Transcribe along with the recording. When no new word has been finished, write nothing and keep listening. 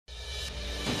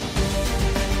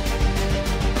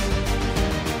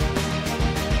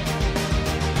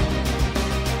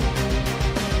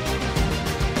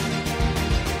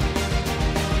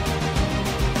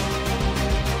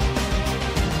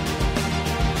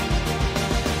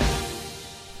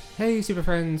Hey Super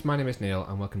Friends, my name is Neil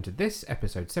and welcome to this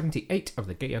episode 78 of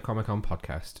the Get Your Comic Con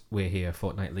podcast. We're here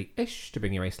fortnightly-ish to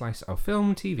bring you a slice of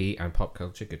film, TV and pop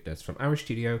culture goodness from our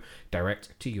studio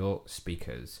direct to your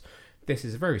speakers. This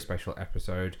is a very special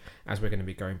episode as we're going to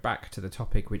be going back to the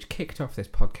topic which kicked off this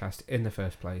podcast in the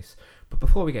first place. But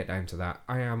before we get down to that,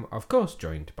 I am of course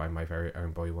joined by my very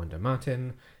own boy wonder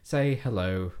Martin. Say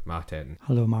hello, Martin.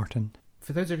 Hello, Martin.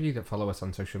 For those of you that follow us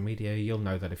on social media, you'll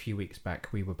know that a few weeks back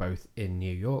we were both in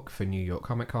New York for New York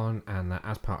Comic Con, and that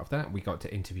as part of that we got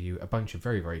to interview a bunch of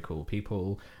very, very cool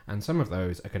people, and some of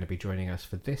those are going to be joining us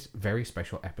for this very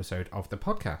special episode of the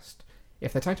podcast.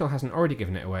 If the title hasn't already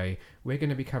given it away, we're going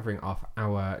to be covering off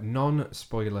our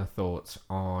non-spoiler thoughts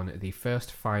on the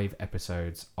first 5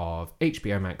 episodes of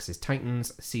HBO Max's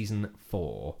Titans Season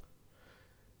 4.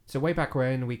 So way back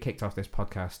when we kicked off this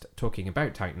podcast talking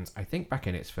about Titans, I think back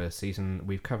in its first season,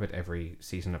 we've covered every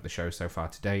season of the show so far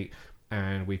to date,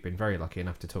 and we've been very lucky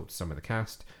enough to talk to some of the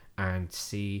cast and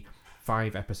see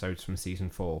 5 episodes from Season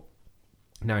 4.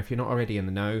 Now, if you're not already in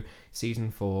the know,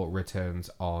 Season 4 returns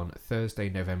on Thursday,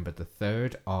 November the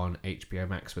 3rd on HBO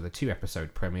Max with a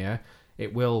 2-episode premiere.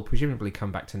 It will presumably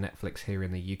come back to Netflix here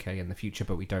in the UK in the future,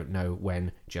 but we don't know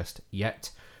when just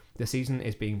yet. The season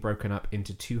is being broken up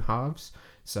into 2 halves.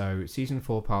 So Season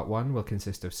 4 Part 1 will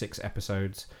consist of 6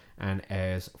 episodes and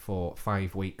airs for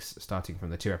 5 weeks starting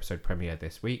from the 2-episode premiere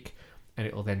this week, and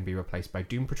it will then be replaced by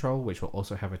Doom Patrol, which will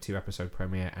also have a 2-episode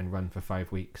premiere and run for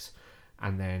 5 weeks,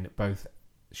 and then both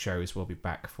shows will be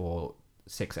back for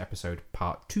 6-episode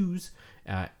Part 2s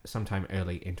sometime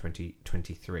early in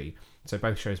 2023. So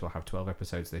both shows will have 12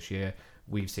 episodes this year.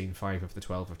 We've seen 5 of the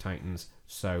 12 of Titans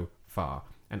so far.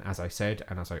 And as I said,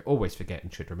 and as I always forget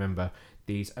and should remember,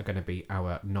 these are going to be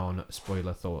our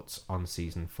non-spoiler thoughts on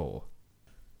Season 4.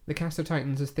 The cast of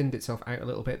Titans has thinned itself out a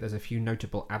little bit. There's a few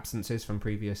notable absences from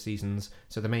previous seasons.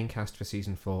 So the main cast for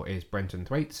Season 4 is Brenton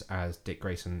Thwaites as Dick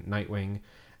Grayson Nightwing,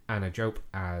 Anna Jope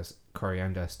as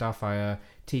Coriander Starfire,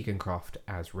 Tegan Croft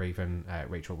as Raven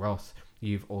Rachel Roth.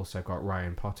 You've also got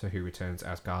Ryan Potter, who returns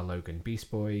as Gar Logan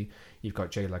Beast Boy. You've got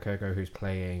Jay Lakurgo, who's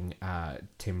playing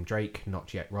Tim Drake,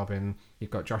 not yet Robin. You've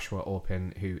got Joshua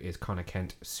Orpin, who is Connor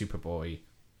Kent, Superboy.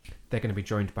 They're going to be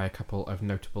joined by a couple of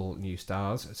notable new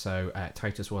stars. So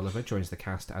Titus Welliver joins the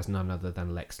cast as none other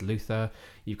than Lex Luthor.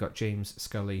 You've got James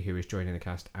Scully, who is joining the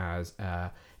cast as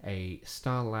a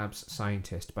Star Labs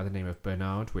scientist by the name of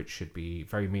Bernard, which should be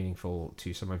very meaningful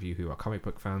to some of you who are comic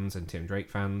book fans and Tim Drake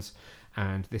fans.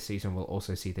 And this season will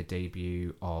also see the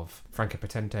debut of Franca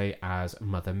Potente as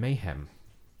Mother Mayhem.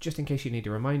 Just in case you need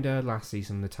a reminder, last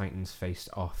season the Titans faced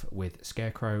off with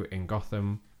Scarecrow in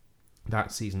Gotham.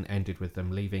 That season ended with them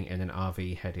leaving in an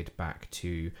RV headed back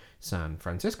to San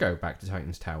Francisco, back to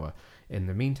Titans Tower. In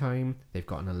the meantime, they've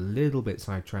gotten a little bit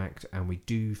sidetracked, and we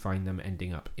do find them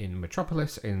ending up in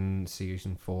Metropolis in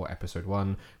Season 4, Episode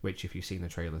 1, which, if you've seen the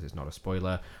trailers, is not a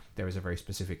spoiler. There is a very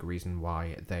specific reason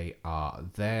why they are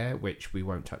there, which we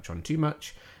won't touch on too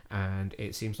much, and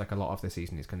it seems like a lot of the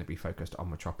season is going to be focused on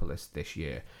Metropolis this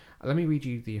year. Let me read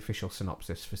you the official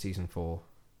synopsis for Season 4.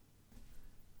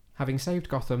 Having saved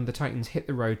Gotham, the Titans hit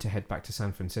the road to head back to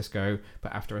San Francisco,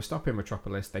 but after a stop in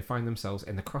Metropolis, they find themselves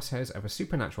in the crosshairs of a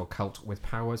supernatural cult with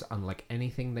powers unlike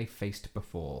anything they faced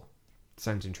before.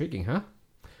 Sounds intriguing, huh?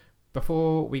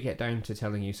 Before we get down to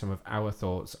telling you some of our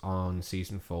thoughts on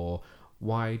Season 4,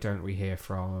 why don't we hear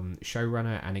from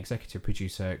showrunner and executive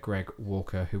producer Greg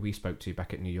Walker, who we spoke to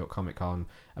back at New York Comic Con,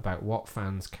 about what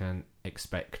fans can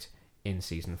expect in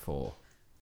Season 4.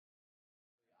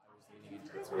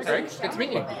 Hey Greg, good to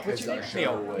meet you. What's your name?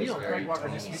 Neil. Neil, Greg Walker,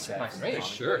 nice to meet you.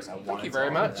 Sure. Thank you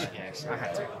very much. I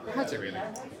had to really.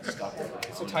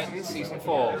 So Titans Season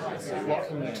 4, what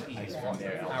can you tease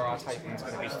how our Titans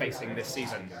going to be facing this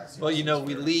season? Well, you know,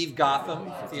 we leave Gotham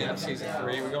at the end of Season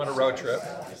 3. We go on a road trip.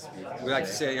 We like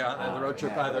to say on the road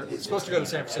trip either we're supposed to go to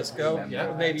San Francisco,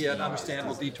 or maybe an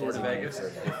understandable detour to Vegas,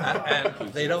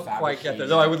 and they don't quite get there.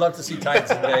 Though I would love to see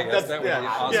Titans in Vegas. That would be an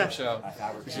awesome show.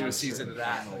 We should do a season of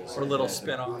that, or a little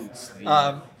spin-off.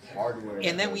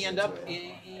 And then we end up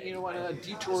on a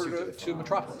detour to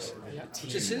Metropolis,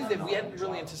 which is a city that we hadn't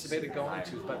really anticipated going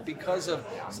to, but because of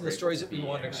some of the stories that we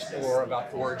want to explore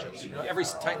about origins. You know, every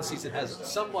Titan season has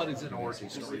somewhat is an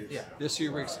origin story. Yeah. This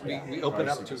year we open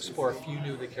up to explore a few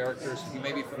new characters you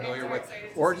may be familiar with,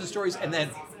 origin stories, and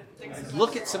then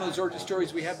look at some of those origin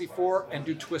stories we had before and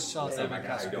do twists on them and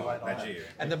kind of go on that.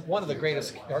 And then one of the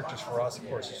greatest characters for us, of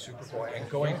course, is Superboy. And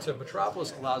going to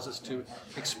Metropolis allows us to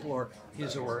explore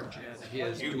his origin,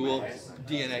 his dual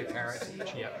DNA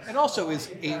parentage, and also is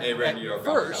at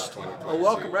first a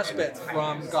welcome respite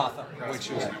from Gotham, which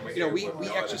is, we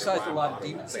exercised a lot of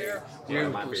demons there. We were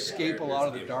able to escape a lot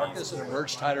of the darkness and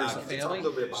emerge tighter as a family.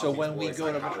 So when we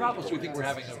go to Metropolis, we think we're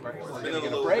going to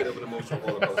get a break.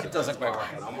 It doesn't quite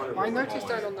work. I noticed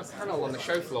down on the panel on the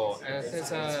show floor,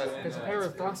 there's a pair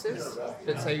of glasses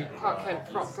that say Clark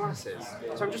Kent prop glasses.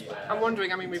 So I'm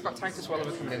wondering. I mean, we've got Titus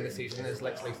Welliver coming in this season as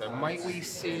Lex Luthor. Might we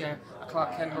see a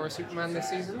Clark Kent or a Superman this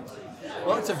season?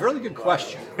 Well, it's a really good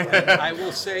question. I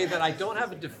will say that I don't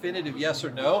have a definitive yes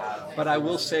or no, but I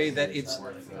will say that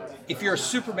if you're a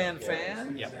Superman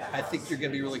fan, I think you're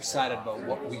going to be really excited about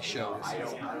what we show this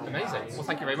season. Amazing. Well,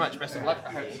 thank you very much. Best of luck.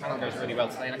 I hope the panel goes really well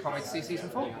today, and I can't wait to see season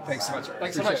 4. Thanks so much.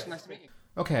 Thanks so much. Nice to meet you.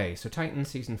 Okay, so Titans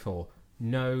season 4.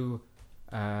 No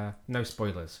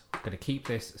spoilers. I'm going to keep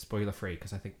this spoiler free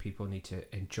because I think people need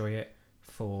to enjoy it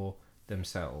for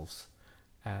themselves.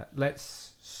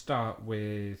 Let's start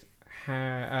with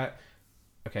how.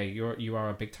 Okay, you are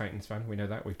a big Titans fan. We know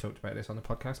that. We've talked about this on the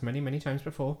podcast many times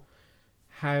before.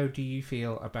 How do you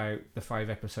feel about the 5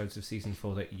 episodes of season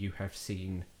 4 that you have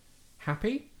seen?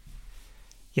 Happy?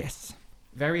 Yes.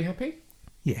 Very happy?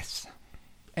 Yes.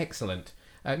 Excellent.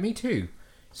 Me too.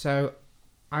 So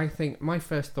I think my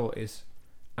first thought is,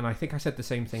 and I think I said the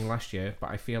same thing last year, but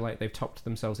I feel like they've topped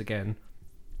themselves again.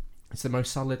 It's the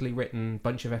most solidly written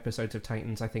bunch of episodes of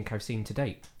Titans I think I've seen to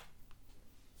date.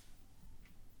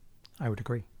 I would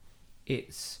agree.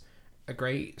 It's a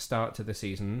great start to the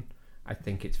season. I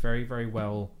think it's very, very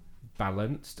well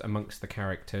balanced amongst the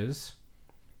characters.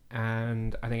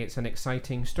 And I think it's an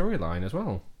exciting storyline as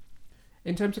well.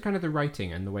 In terms of kind of the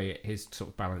writing and the way it is sort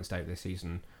of balanced out this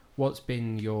season, what's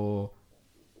the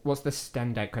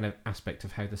standout kind of aspect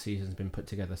of how the season's been put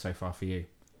together so far for you?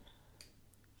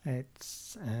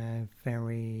 It's a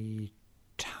very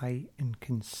tight and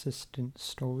consistent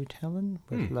storytelling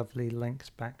with lovely links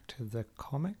back to the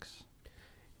comics.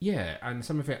 Yeah, and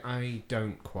some of it I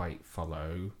don't quite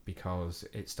follow because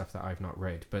it's stuff that I've not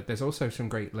read. But there's also some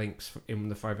great links in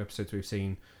the 5 episodes we've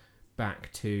seen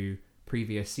back to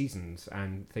previous seasons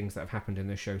and things that have happened in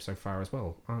this show so far as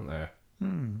well, aren't there?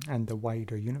 And the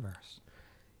wider universe.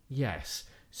 Yes.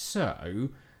 So,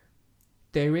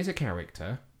 there is a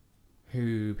character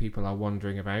who people are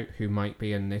wondering about who might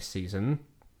be in this season.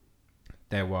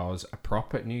 There was a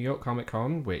prop at New York Comic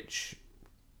Con which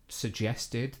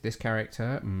suggested this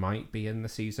character might be in the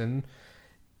season.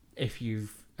 If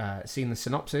you've seen the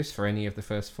synopsis for any of the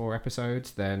first 4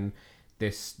 episodes, then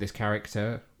this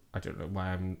character, I don't know why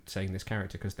I'm saying this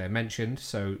character because they're mentioned.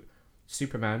 So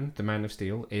Superman, the Man of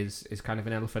Steel, is kind of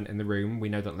an elephant in the room. We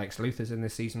know that Lex Luthor's in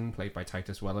this season, played by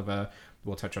Titus Welliver.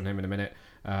 We'll touch on him in a minute.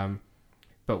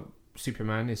 But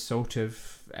Superman is sort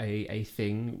of a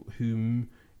thing whom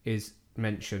is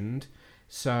mentioned.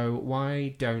 So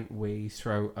why don't we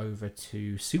throw over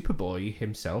to Superboy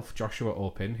himself, Joshua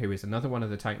Orpin, who is another one of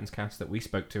the Titans cast that we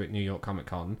spoke to at New York Comic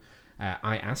Con.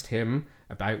 I asked him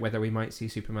about whether we might see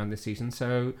Superman this season,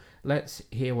 so let's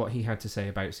hear what he had to say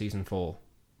about season 4.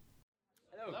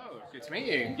 Hello, good to meet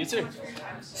you. You too.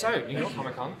 So, New York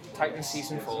Comic Con, Titans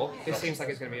season 4. This seems like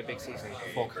it's going to be a big season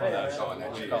for Connor.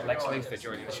 We've got Lex Luthor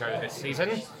joining the show this season.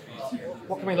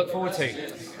 What can we look forward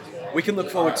to? We can look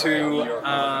forward to,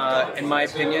 in my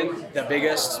opinion, the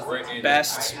biggest,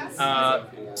 best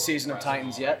season of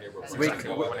Titans yet. We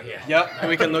can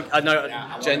look. I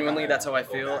know, genuinely, that's how I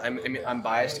feel. I'm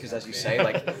biased because, as you say,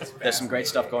 like there's some great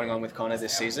stuff going on with Connor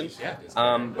this season.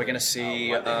 We're going to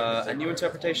see a new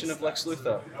interpretation of Lex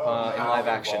Luthor in live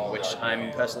action, which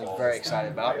I'm personally very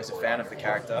excited about as a fan of the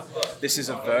character. This is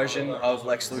a version of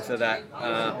Lex Luthor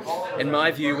that, in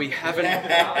my view, we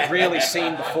haven't really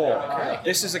seen before.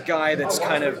 This is a guy that's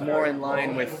kind of more in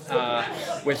line with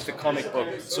the comic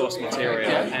book source material,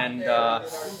 and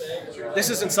this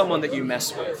isn't someone that you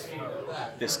mess with.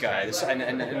 This guy,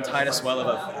 and Titus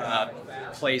Welliver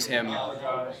plays him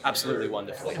absolutely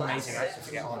wonderfully. Amazing actor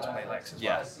to get on to play Lex as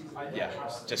well. Yeah,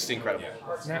 just incredible.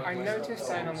 Now, I noticed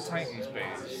down on the Titans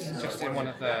booth, just in one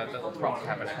of the little prop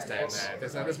cabinets down there,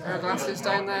 there's a pair of glasses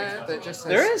down there that just says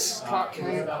There is? Clark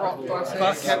Kent prop glasses.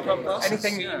 Clark Kent prop glasses.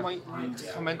 Anything that you might want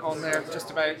to comment on there,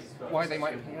 just about why they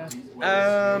might be here?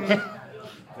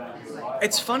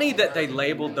 It's funny that they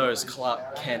labeled those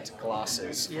Clark Kent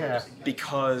glasses. Yeah.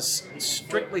 Because,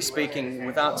 strictly speaking,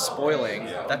 without spoiling,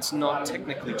 that's not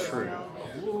technically true.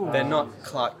 They're not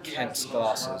Clark Kent's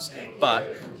glasses, but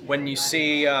when you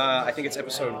see, I think it's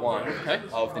episode 1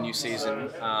 of the new season,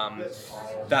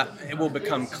 that it will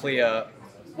become clear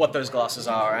what those glasses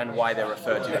are and why they're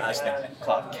referred to as the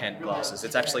Clark Kent glasses.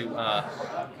 It's actually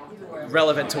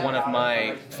relevant to one of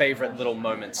my favorite little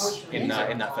moments in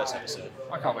that first episode.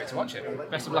 I can't wait to watch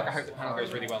it. Best of luck. I hope the panel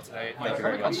goes really well today. Thank you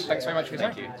very much. Thanks very much for your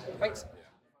time. Thank you. Thanks.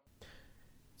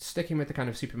 Sticking with the kind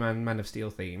of Superman, Man of Steel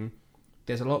theme,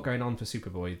 there's a lot going on for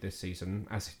Superboy this season.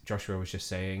 As Joshua was just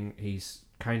saying, he's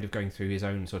kind of going through his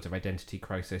own sort of identity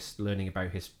crisis, learning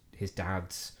about his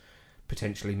dad's,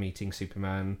 potentially meeting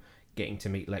Superman, getting to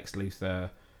meet Lex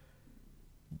Luthor.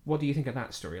 What do you think of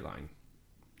that storyline?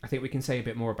 I think we can say a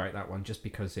bit more about that one just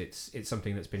because it's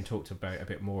something that's been talked about a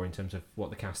bit more in terms of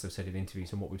what the cast have said in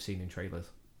interviews and what we've seen in trailers.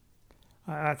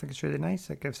 I think it's really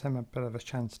nice. It gives him a bit of a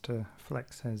chance to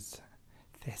flex his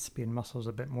thespian muscles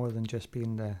a bit more than just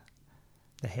being the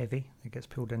heavy that gets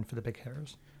pulled in for the big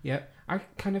hitters. Yeah, I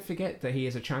kind of forget that he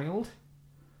is a child.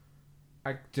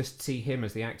 I just see him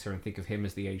as the actor and think of him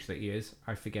as the age that he is.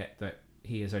 I forget that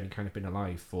he has only kind of been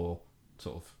alive for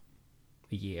sort of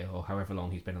a year or however long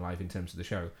he's been alive in terms of the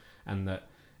show, and that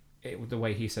the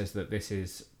way he says that this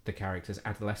is the character's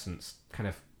adolescence kind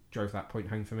of drove that point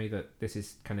home for me, that this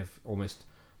is kind of almost,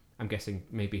 I'm guessing,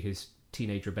 maybe his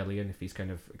teenage rebellion if he's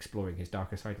kind of exploring his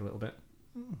darker side a little bit.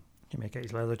 He may get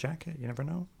his leather jacket, you never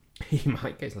know. He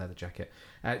might get his leather jacket.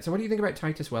 So what do you think about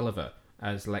Titus Welliver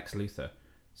as Lex Luthor?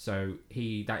 So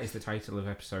that is the title of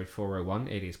episode 401.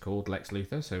 It is called Lex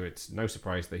Luthor, so it's no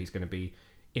surprise that he's going to be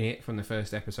in it from the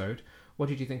first episode. What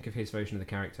did you think of his version of the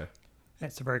character?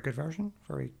 It's a very good version.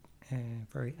 Very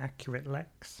accurate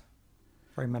Lex.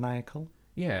 Very maniacal.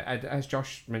 Yeah, as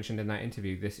Josh mentioned in that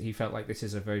interview, he felt like this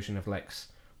is a version of Lex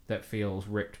that feels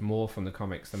ripped more from the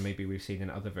comics than maybe we've seen in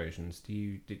other versions.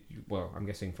 Well, I'm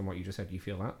guessing from what you just said, do you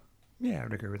feel that? Yeah, I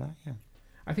would agree with that, yeah.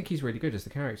 I think he's really good as the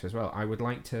character as well. I would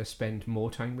like to spend more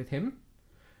time with him.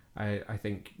 I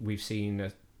think we've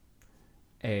seen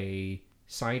a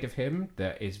side of him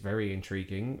that is very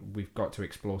intriguing. We've got to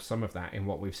explore some of that in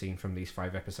what we've seen from these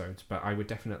 5 episodes, but I would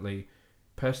definitely,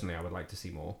 personally, I would like to see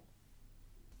more.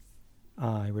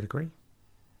 I would agree.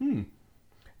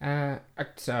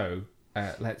 So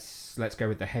let's go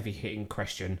with the heavy-hitting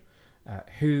question.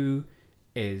 Who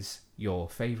is your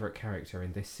favourite character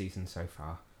in this season so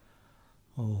far?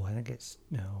 Oh, I think it's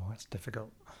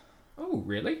difficult. Oh,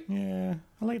 really? Yeah,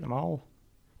 I like them all.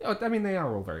 Oh, I mean, they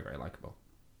are all very, very likeable.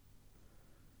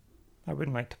 I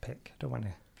wouldn't like to pick. I don't want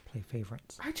to play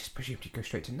favourites. I just presumed you'd go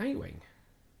straight to Nightwing.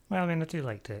 Well, I mean, I do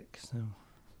like Dick, so...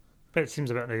 But it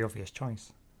seems about the obvious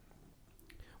choice.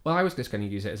 Well, I was just going to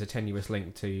use it as a tenuous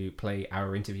link to play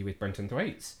our interview with Brenton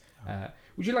Thwaites.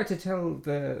 Would you like to tell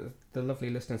the lovely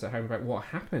listeners at home about what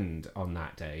happened on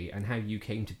that day and how you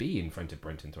came to be in front of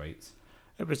Brenton Thwaites?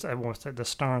 It was almost like the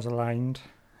stars aligned,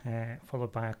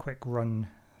 followed by a quick run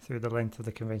through the length of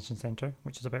the convention centre,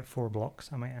 which is about 4 blocks,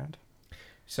 I might add.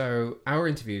 So our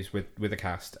interviews with the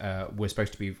cast were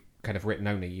supposed to be kind of written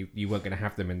only. You weren't going to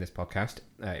have them in this podcast.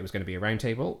 It was going to be a round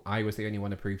table. I was the only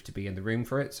one approved to be in the room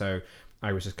for it, so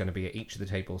I was just going to be at each of the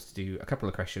tables to do a couple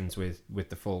of questions with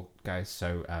the full guys,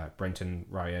 so Brenton,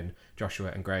 Ryan,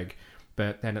 Joshua and Greg.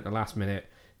 But then at the last minute,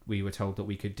 we were told that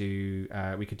we could do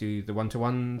the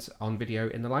one-to-ones on video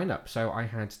in the lineup. So I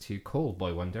had to call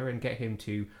Boy Wonder and get him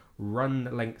to run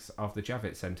the length of the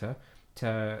Javits Centre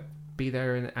to be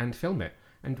there and film it.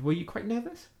 And were you quite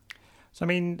nervous? So, I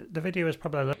mean, the video is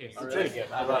probably a little... Really good.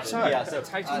 So,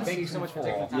 Titan, thank you so much for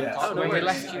taking the time. When we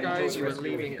left you guys, you were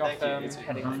leaving Gotham,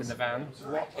 heading off in the van.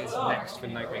 What is next for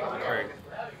Nightwing and crew?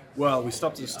 Well, we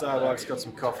stopped at Starbucks, got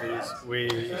some coffees.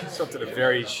 We stopped at a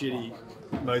very shitty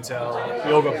motel.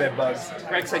 We all got bed bugs.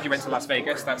 Greg said you went to Las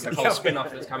Vegas. That's the whole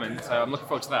spin-off that's coming, so I'm looking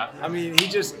forward to that. I mean,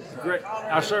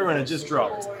 our showrunner just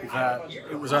dropped that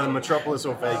it was either Metropolis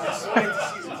or Vegas.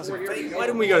 I was like, why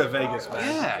didn't we go to Vegas,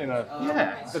 man?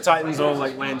 Yeah. The Titans all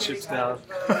like land ships down.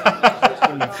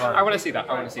 I want to see that.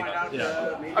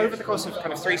 Yeah. Over the course of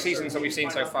kind of 3 seasons that we've seen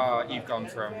so far, you've gone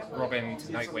from Robin to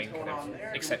Nightwing, kind of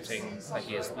accepting that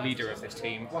he is leader of this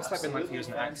team. What's that been like for you as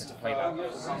an actor to play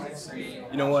that?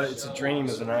 You know what? It's a dream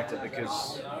as an actor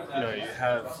because you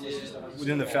have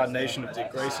within the foundation of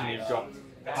Dick Grayson, you've got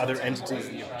other entities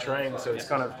that you're portraying. So it's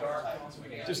kind of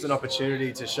just an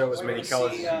opportunity to show as many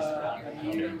colours as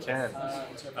you can.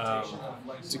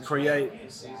 To create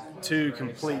 2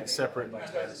 complete separate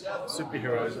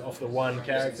superheroes off the one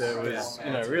character was,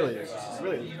 really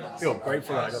feel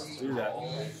grateful that I got to do that.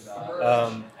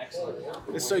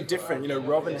 It's so different.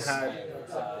 Robin had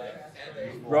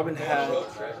Robin had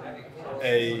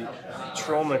a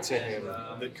trauma to him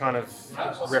that kind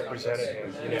of represented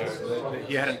him. You know, that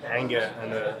he had an anger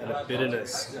and a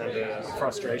bitterness and a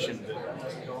frustration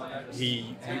that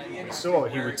he saw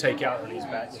he would take out on his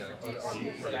bad, on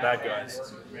the bad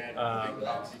guys.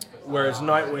 Whereas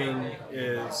Nightwing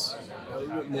is a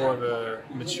little bit more of a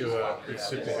mature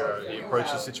superhero. He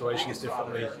approaches situations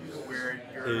differently.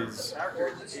 Is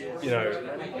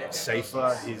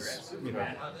safer. He's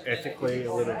ethically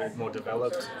a little bit more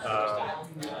developed.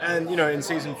 And in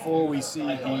season 4 we see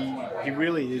he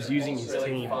really is using his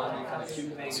team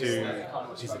to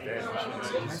his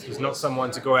advantage. He's not someone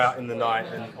to go out in the night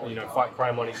and fight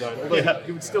crime on his own. Although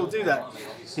he would still do that.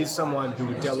 He's someone who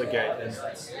would delegate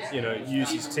and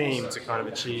use his team to kind of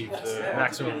achieve the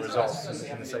maximum results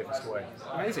in the safest way.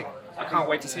 Amazing. I can't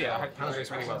wait to see it. I hope Pam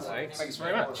goes really well today. Thanks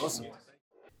very much. Awesome.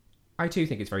 I too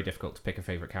think it's very difficult to pick a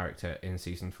favourite character in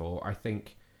season 4. I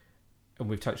think, and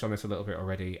we've touched on this a little bit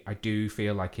already, I do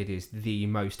feel like it is the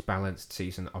most balanced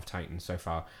season of Titans so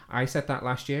far. I said that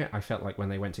last year. I felt like when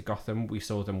they went to Gotham, we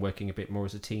saw them working a bit more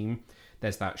as a team.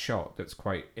 There's that shot that's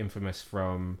quite infamous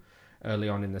from early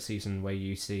on in the season where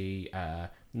you see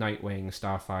Nightwing,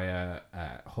 Starfire,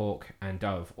 Hawk and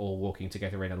Dove all walking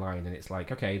together in a line, and it's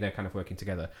like, okay, they're kind of working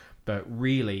together. But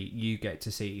really, you get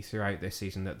to see throughout this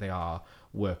season that they are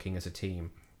working as a team.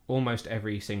 Almost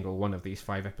every single one of these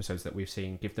 5 episodes that we've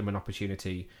seen give them an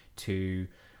opportunity to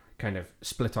kind of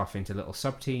split off into little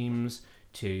sub-teams,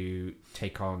 to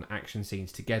take on action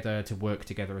scenes together, to work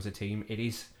together as a team. It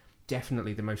is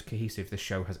definitely the most cohesive this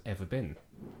show has ever been.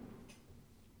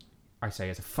 I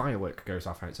say as a firework goes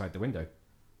off outside the window.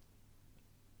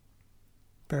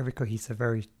 Very cohesive,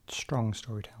 very strong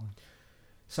storytelling.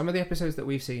 Some of the episodes that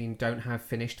we've seen don't have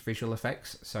finished visual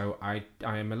effects, so I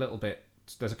am a little bit...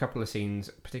 There's a couple of scenes,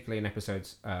 particularly in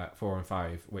episodes 4 and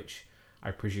 5, which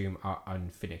I presume are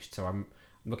unfinished. So I'm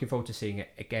looking forward to seeing it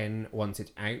again once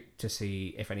it's out to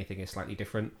see if anything is slightly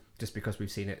different, just because we've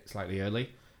seen it slightly early.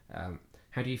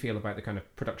 How do you feel about the kind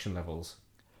of production levels?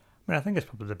 I think it's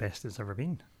probably the best it's ever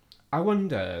been. I want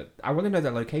to know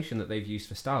the location that they've used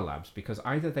for Star Labs, because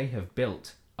either they have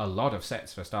built a lot of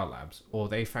sets for Star Labs, or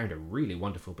they found a really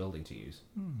wonderful building to use.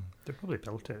 They probably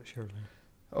built it, surely.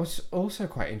 Also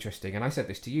quite interesting, and I said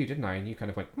this to you, didn't I? And you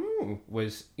kind of went,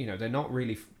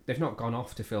 they've not gone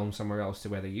off to film somewhere else to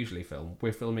where they usually film.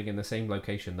 We're filming in the same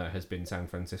location that has been San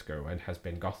Francisco and has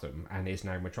been Gotham and is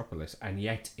now Metropolis, and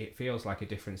yet it feels like a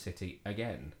different city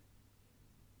again.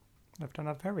 They've done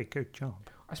a very good job.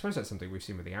 I suppose that's something we've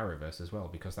seen with the Arrowverse as well,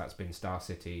 because that's been Star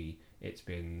City, it's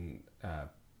been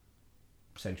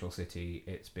Central City,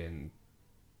 it's been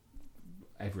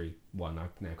every one. I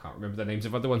now can't remember the names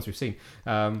of other ones we've seen.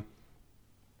 So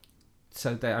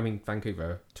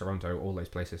Vancouver, Toronto, all those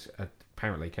places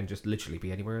apparently can just literally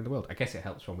be anywhere in the world. I guess it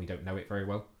helps when we don't know it very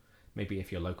well. Maybe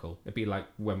if you're local. It'd be like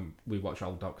when we watch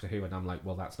old Doctor Who and I'm like,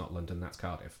 well, that's not London, that's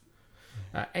Cardiff.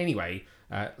 Anyway,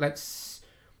 how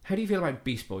do you feel about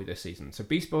Beast Boy this season? So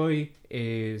Beast Boy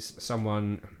is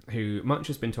someone who much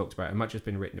has been talked about and much has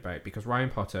been written about, because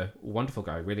Ryan Potter, wonderful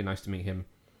guy, really nice to meet him,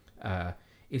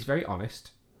 is very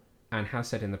honest and has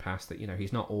said in the past that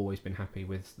he's not always been happy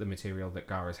with the material that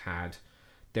Gar had.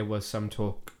 There was some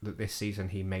talk that this season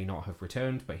he may not have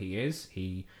returned, but he is.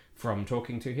 From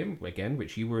talking to him, again,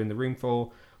 which you were in the room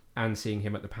for, and seeing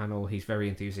him at the panel, he's very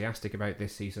enthusiastic about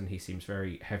this season. He seems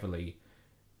very heavily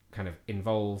kind of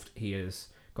involved. He has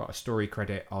got a story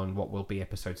credit on what will be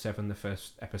episode 7, the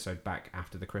first episode back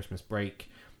after the Christmas break,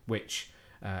 which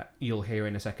you'll hear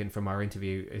in a second from our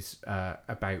interview is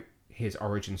about his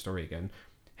origin story again.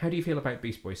 How do you feel about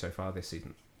Beast Boy so far this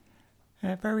season?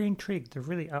 Very intrigued. They've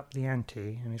really upped the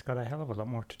ante, and he's got a hell of a lot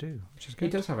more to do, which is good.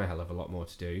 He does have a hell of a lot more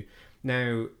to do.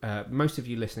 Now, most of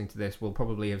you listening to this will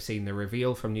probably have seen the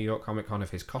reveal from New York Comic Con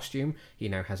of his costume. He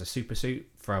now has a super suit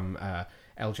from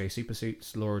LJ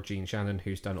Supersuits, Laura Jean Shannon,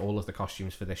 who's done all of the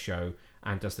costumes for this show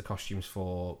and does the costumes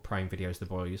for Prime Video's The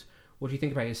Boys. What do you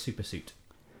think about his super suit?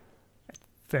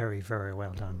 Very, very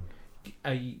well done.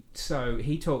 So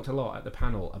he talked a lot at the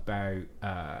panel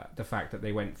about the fact that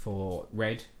they went for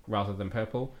red rather than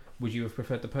purple. Would you have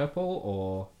preferred the purple,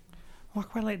 or...? Well, I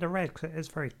quite like the red because it is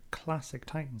very classic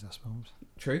Titans, I suppose.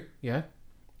 True, yeah.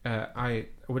 I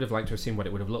would have liked to have seen what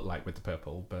it would have looked like with the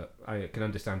purple, but I can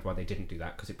understand why they didn't do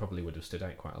that, because it probably would have stood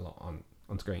out quite a lot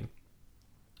on screen.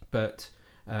 But,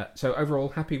 so overall,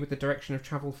 happy with the direction of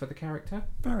travel for the character?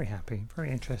 Very happy.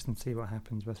 Very interesting to see what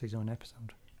happens with his own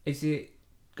episode. Is it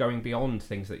going beyond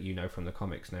things that you know from the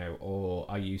comics now, or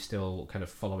are you still kind of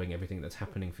following everything that's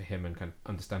happening for him and kind of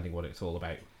understanding what it's all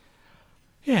about?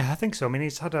 Yeah, I think so. I mean,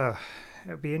 it'll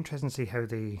be interesting to see how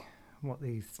they what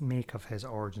they make of his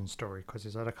origin story, because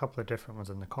he's had a couple of different ones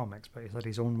in the comics, but he's had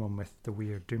his own one with the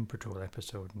weird Doom Patrol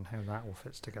episode and how that all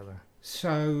fits together.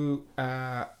 So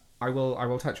I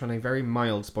will touch on a very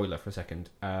mild spoiler for a second.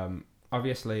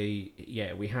 Obviously,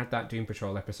 yeah, we had that Doom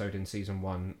Patrol episode in season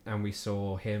 1, and we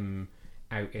saw him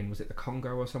out in, was it the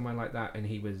Congo or somewhere like that, and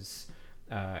he was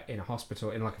in a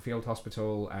hospital, in like a field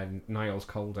hospital, and Niles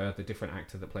Calder, the different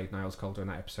actor that played Niles Calder in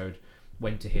that episode,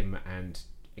 went to him and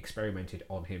experimented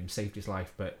on him, saved his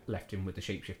life, but left him with the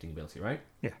shape-shifting ability, right?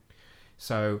 Yeah.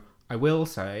 So I will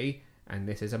say, and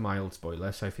this is a mild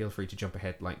spoiler, so feel free to jump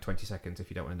ahead like 20 seconds if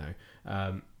you don't want to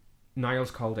know.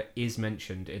 Niles Calder is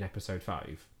mentioned in episode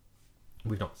 5.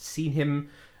 We've not seen him,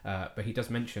 but he does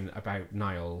mention about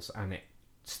Niles, and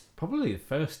it's probably the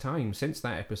first time since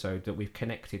that episode that we've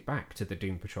connected back to the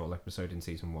Doom Patrol episode in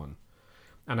season 1.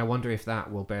 And I wonder if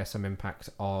that will bear some impact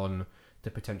on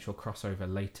the potential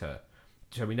crossover later.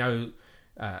 So we know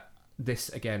this,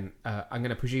 again, I'm going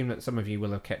to presume that some of you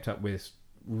will have kept up with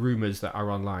rumours that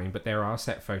are online, but there are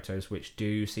set photos which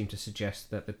do seem to suggest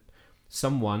that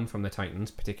someone from the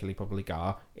Titans, particularly probably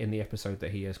Gar, in the episode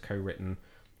that he has co-written,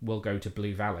 will go to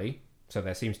Blue Valley. So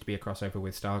there seems to be a crossover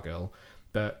with Stargirl.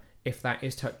 But if that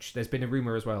is there's been a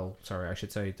rumour as well,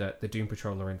 that the Doom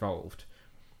Patrol are involved.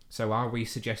 So are we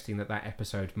suggesting that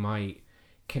episode might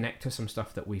connect to some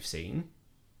stuff that we've seen,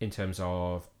 in terms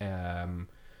of a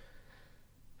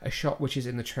shot which is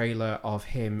in the trailer of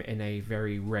him in a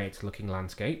very red-looking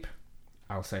landscape?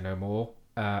 I'll say no more.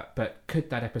 But could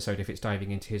that episode, if it's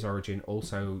diving into his origin,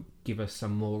 also give us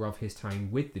some more of his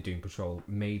time with the Doom Patrol?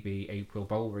 Maybe April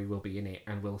Bowlby will be in it,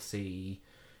 and we'll see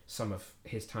some of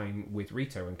his time with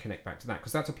Rita and connect back to that.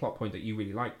 Because that's a plot point that you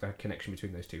really like, the connection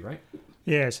between those two, right?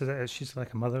 Yeah, so that she's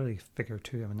like a motherly figure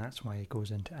to him, and that's why he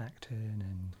goes into acting,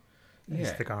 and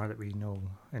he's the guy that we know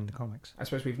in the comics. I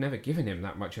suppose we've never given him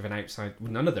that much of an outside...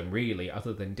 None of them really,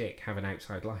 other than Dick, have an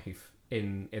outside life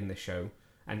in the show.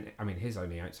 And I mean, his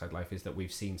only outside life is that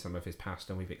we've seen some of his past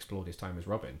and we've explored his time as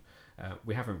Robin.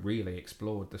 We haven't really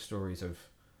explored the stories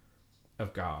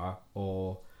of Gar,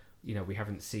 or we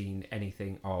haven't seen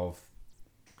anything of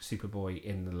Superboy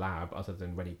in the lab other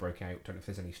than when he broke out. Don't know if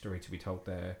there's any story to be told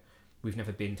there. We've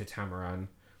never been to Tamaran,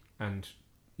 and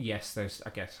yes,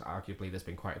 arguably there's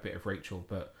been quite a bit of Rachel,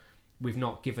 but we've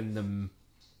not given them,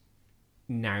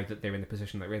 now that they're in the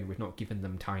position they're in, we've not given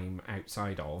them time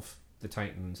outside of the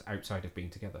Titans, outside of being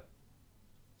together.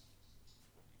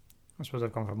 I suppose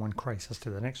I've gone from one crisis to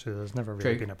the next, so there's never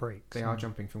really been a break. They are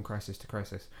jumping from crisis to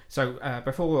crisis. So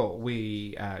before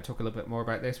we talk a little bit more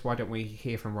about this, why don't we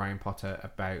hear from Ryan Potter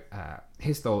about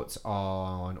his thoughts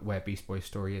on where Beast Boy's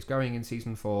story is going in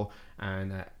season 4,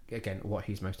 and again, what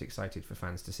he's most excited for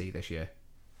fans to see this year.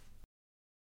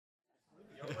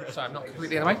 So I'm not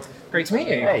completely in the way. Great to meet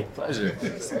you. Hey, pleasure.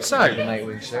 So,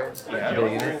 Nightwing shirt. Yeah.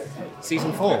 Digging it.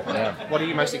 Season 4. Yeah. What are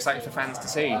you most excited for fans to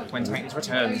see when Titans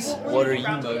returns? What are you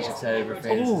most excited for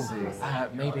fans to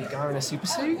see? Maybe Gar in a super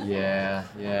suit? Yeah.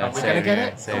 Are we going to get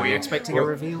it? Are we expecting a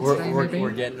reveal today, maybe? We're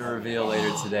getting a reveal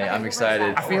later today. I'm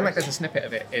excited. I feel like there's a snippet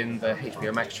of it in the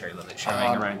HBO Max trailer that's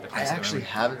showing around the I place. actually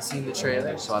haven't seen the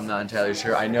trailer, so I'm not entirely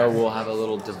sure. I know we'll have a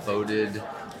little devoted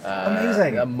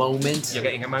Amazing. a moment. You're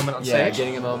getting a moment on Yeah, stage?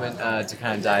 getting a moment to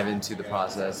kind of dive into the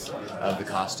process of the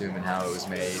costume and how it was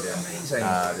made,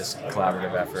 and this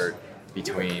collaborative effort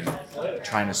between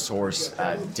trying to source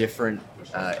different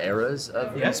eras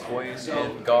of Beast Boy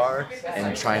and Gar,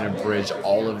 and trying to bridge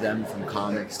all of them from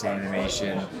comics to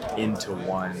animation into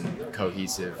one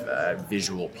cohesive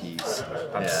visual piece.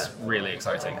 That's really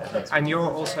exciting. And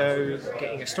you're also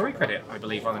getting a story credit, I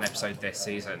believe, on an episode this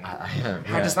season.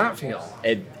 How does that feel?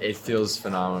 It feels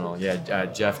phenomenal. Yeah,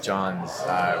 Jeff Johns, who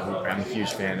I'm a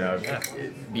huge fan of.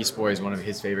 Beast Boy is one of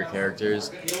his favorite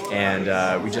characters,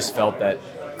 and we just felt that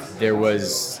there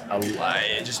was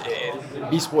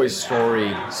Beast Boy's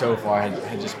story so far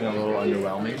had just been a little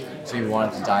underwhelming, so we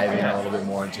wanted to dive in a little bit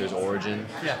more into his origin,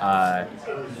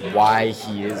 why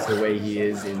he is the way he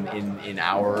is in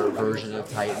our version of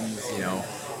Titans.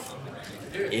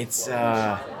 It's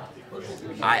I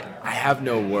have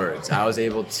no words. I was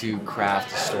able to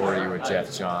craft a story with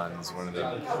Jeff Johns, one of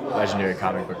the legendary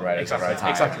comic book writers of our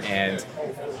time, and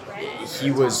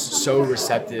he was so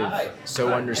receptive,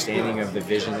 so understanding of the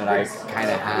vision that I kind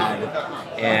of had,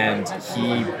 and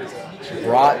he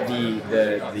brought the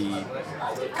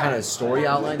kind of story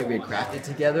outline that we had crafted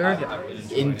together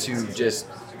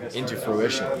into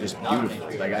fruition, just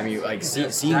beautifully. Like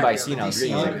scene by scene, I was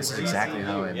reading, like, this is exactly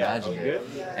how I imagined it.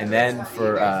 And then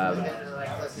for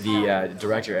the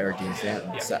director Eric Dean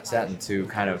Stanton to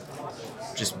kind of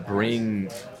just bring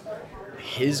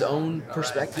his own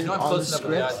perspective I'm on the close enough to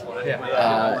the script.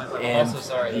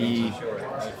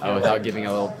 iPhone. And without giving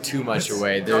a little too much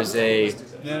away, there's I would say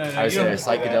a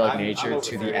psychedelic nature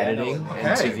to the editing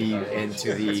and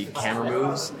to the camera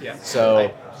moves.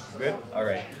 So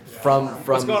from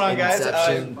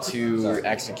inception to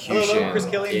execution,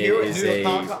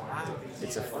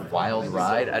 it's a wild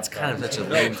ride. That's kind of such a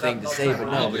lame thing to say,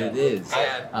 but it is.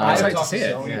 I'm excited to see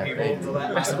it.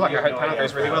 Best of luck. I hope the panel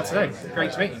goes really well today.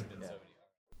 Great to meet you.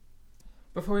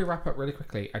 Before we wrap up really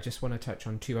quickly, I just want to touch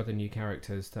on 2 other new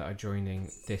characters that are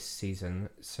joining this season.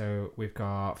 So we've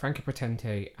got Frankie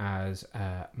Potente as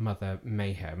Mother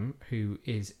Mayhem, who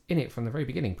is in it from the very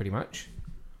beginning, pretty much.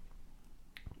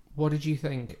 What did you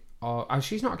think?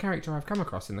 She's not a character I've come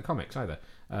across in the comics either.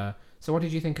 So what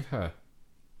did you think of her?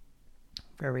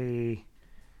 Very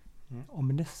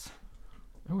ominous.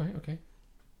 Oh, right, okay.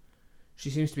 She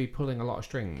seems to be pulling a lot of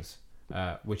strings,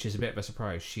 which is a bit of a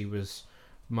surprise. She was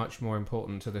much more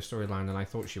important to the storyline than I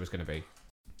thought she was going to be.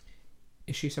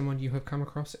 Is she someone you have come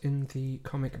across in the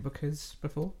comic bookers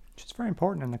before? She's very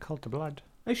important in the Cult of Blood.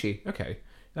 Is she? Okay.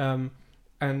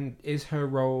 And is her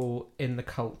role in the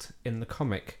cult in the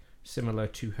comic similar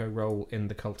to her role in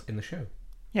the cult in the show?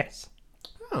 Yes.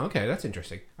 Oh, okay, that's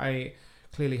interesting. I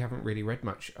clearly haven't really read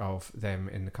much of them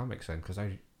in the comics then, because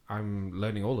I'm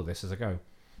learning all of this as I go.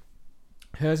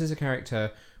 Hers is a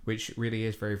character which really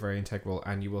is very, very integral,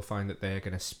 and you will find that they're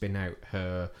going to spin out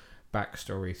her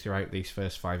backstory throughout these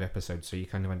first 5 episodes, so you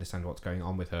kind of understand what's going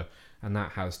on with her, and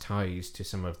that has ties to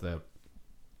some of the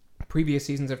previous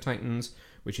seasons of Titans,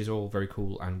 which is all very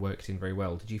cool and worked in very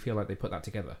well. Did you feel like they put that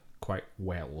together quite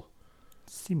well?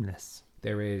 Seamless.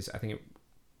 There is, I think it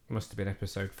must have been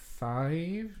episode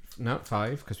 5, not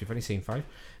 5, because we've only seen 5. It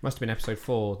must have been episode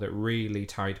 4 that really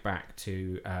tied back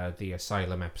to the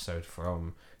Asylum episode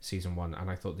from season 1,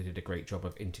 and I thought they did a great job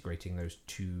of integrating those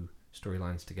 2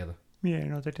 storylines together. Yeah,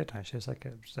 no, they did actually. It's like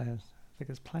I think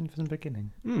it's planned from the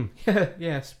beginning.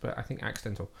 Yes, but I think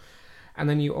accidental. And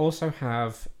then you also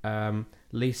have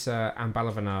Lisa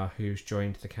Ambalavanar, who's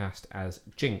joined the cast as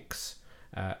Jinx.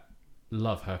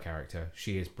 Love her character.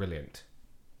 She is brilliant.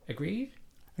 Agreed?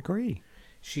 Agree.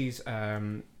 She's I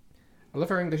love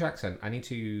her English accent. I need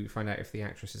to find out if the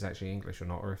actress is actually English or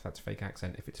not, or if that's a fake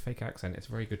accent. If it's a fake accent, it's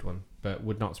a very good one, but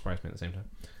would not surprise me at the same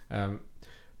time.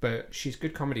 But she's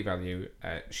good comedy value.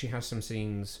 She has some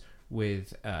scenes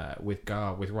with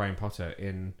Ryan Potter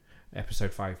in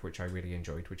episode 5, which I really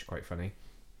enjoyed, which is quite funny.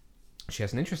 She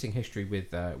has an interesting history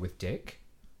with Dick.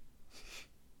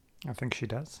 I think she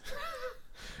does.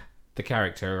 The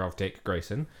character of Dick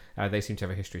Grayson. They seem to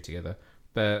have a history together.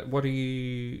 But what do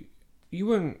you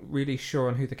weren't really sure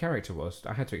on who the character was.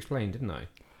 I had to explain, didn't I?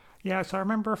 Yeah, so I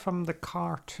remember from the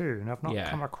cartoon. I've not Yeah.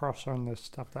 come across her on the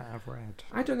stuff that I've read.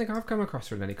 I don't think I've come across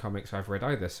her in any comics I've read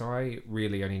either, so I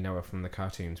really only know her from the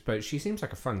cartoons. But she seems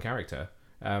like a fun character.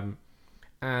 I'm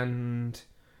gonna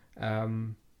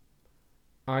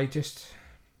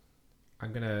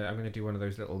do one of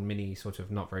those little mini sort of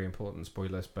not very important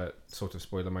spoilers, but sort of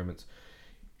spoiler moments.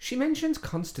 She mentions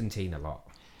Constantine a lot.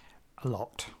 A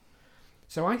lot.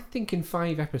 So I think in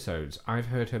 5 episodes, I've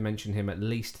heard her mention him at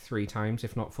least 3 times,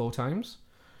 if not 4 times,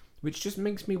 which just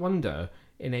makes me wonder,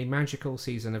 in a magical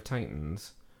season of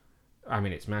Titans, I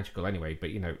mean, it's magical anyway,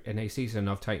 but, you know, in a season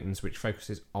of Titans which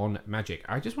focuses on magic,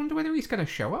 I just wonder whether he's going to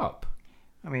show up.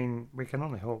 I mean, we can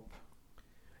only hope.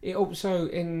 It also,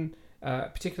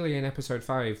 particularly in episode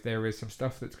 5, there is some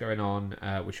stuff that's going on,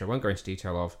 which I won't go into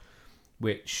detail of,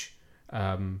 which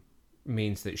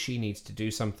means that she needs to do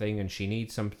something, and she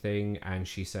needs something, and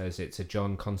she says it's a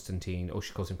John Constantine, or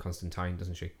she calls him Constantine,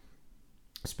 doesn't she?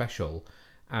 Special.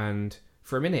 And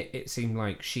for a minute, it seemed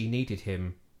like she needed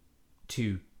him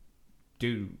to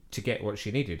get what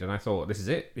she needed, and I thought, this is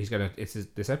it.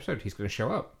 This episode, he's gonna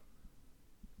show up.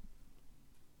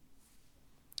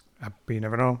 You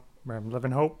never know. We live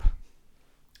in hope.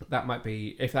 That might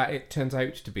be, if it turns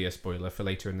out to be a spoiler for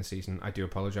later in the season, I do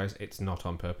apologise. It's not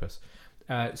on purpose.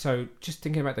 So just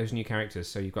thinking about those new characters.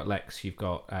 So you've got Lex, you've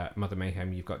got Mother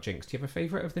Mayhem, you've got Jinx. Do you have a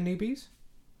favourite of the newbies?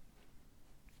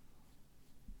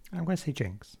 I'm going to say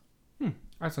Jinx.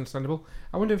 That's understandable.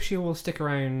 I wonder if she will stick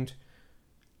around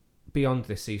beyond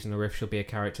this season, or if she'll be a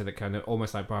character that kind of,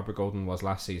 almost like Barbara Gordon was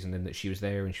last season, in that she was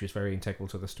there and she was very integral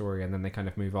to the story, and then they kind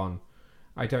of move on.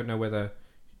 I don't know whether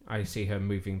I see her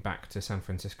moving back to San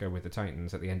Francisco with the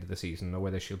Titans at the end of the season, or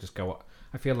whether she'll just go.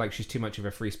 I feel like she's too much of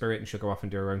a free spirit and she'll go off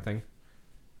and do her own thing.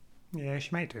 Yeah, she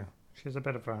might do. She's a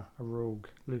bit of a rogue,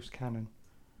 loose cannon.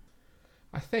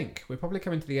 I think we're probably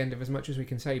coming to the end of as much as we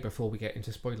can say before we get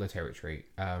into spoiler territory.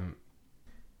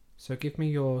 So give me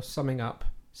your summing up,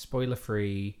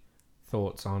 spoiler-free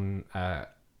thoughts on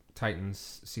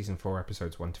Titans season 4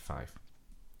 episodes 1 to 5?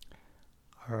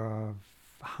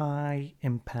 High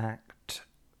impact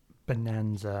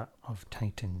bonanza of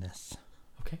Titanness.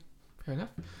 Okay, fair enough.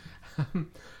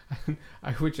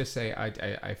 I would just say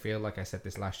I feel like I said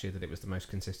this last year that it was the most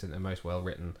consistent and most well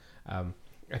written.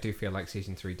 I do feel like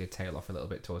season 3 did tail off a little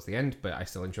bit towards the end, but I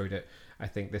still enjoyed it. I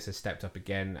think this has stepped up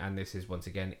again, and this is once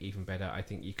again even better. I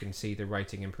think you can see the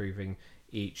writing improving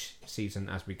each season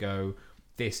as we go.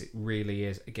 This really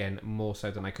is, again, more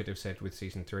so than I could have said with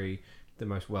season 3, the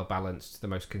most well balanced, the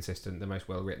most consistent, the most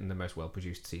well written, the most well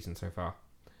produced season so far.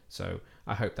 So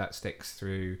I hope that sticks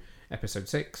through episode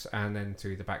 6 and then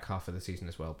through the back half of the season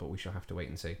as well, but we shall have to wait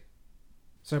and see.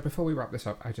 So before we wrap this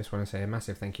up, I just want to say a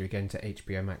massive thank you again to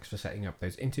HBO Max for setting up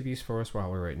those interviews for us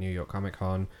while we were at New York Comic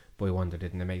Con. Boy Wonder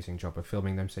did an amazing job of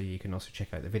filming them, so you can also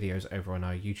check out the videos over on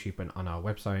our YouTube and on our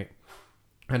website.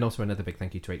 And also another big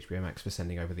thank you to HBO Max for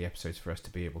sending over the episodes for us to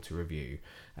be able to review.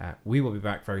 We will be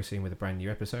back very soon with a brand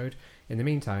new episode. In the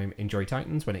meantime, enjoy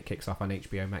Titans when it kicks off on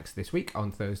HBO Max this week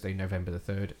on Thursday, November the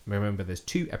 3rd. Remember, there's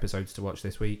 2 episodes to watch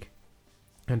this week.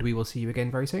 And we will see you again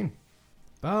very soon.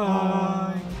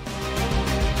 Bye!